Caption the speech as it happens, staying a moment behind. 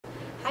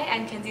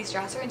I'm Kenzie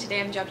Strasser, and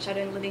today I'm job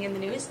shadowing Living in the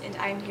News, and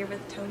I'm here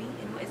with Tony.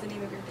 And what is the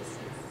name of your business?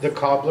 The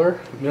Cobbler.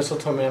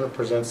 Mistletoe Manor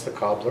presents the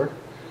Cobbler.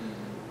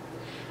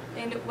 Mm-hmm.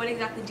 And what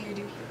exactly do you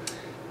do here?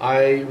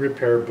 I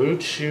repair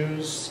boots,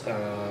 shoes,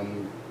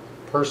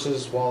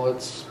 purses,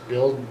 wallets,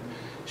 build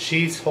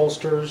sheaths,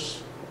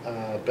 holsters,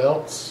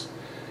 belts,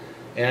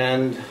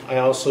 and I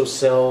also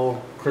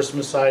sell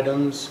Christmas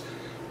items,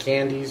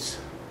 candies,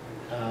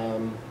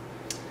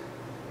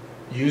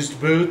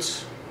 used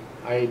boots.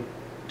 I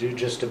do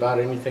just about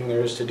anything there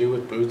is to do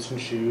with boots and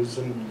shoes,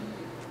 and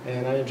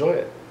I enjoy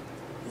it.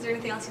 Is there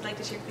anything else you'd like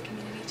to share with the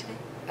community today?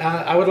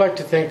 I would like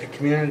to thank the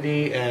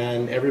community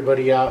and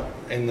everybody out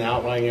in the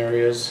outlying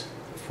areas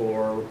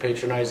for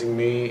patronizing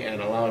me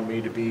and allowing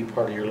me to be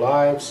part of your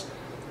lives,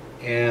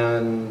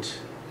 and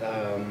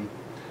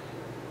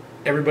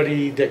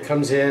everybody that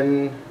comes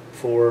in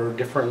for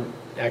different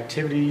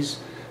activities.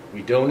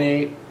 We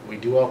donate, we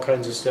do all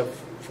kinds of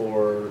stuff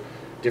for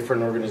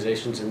different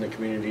organizations in the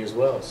community as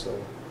well.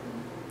 So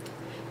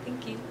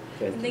thank you.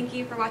 And thank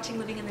you for watching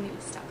Living in the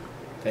News.com.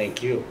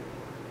 Thank you.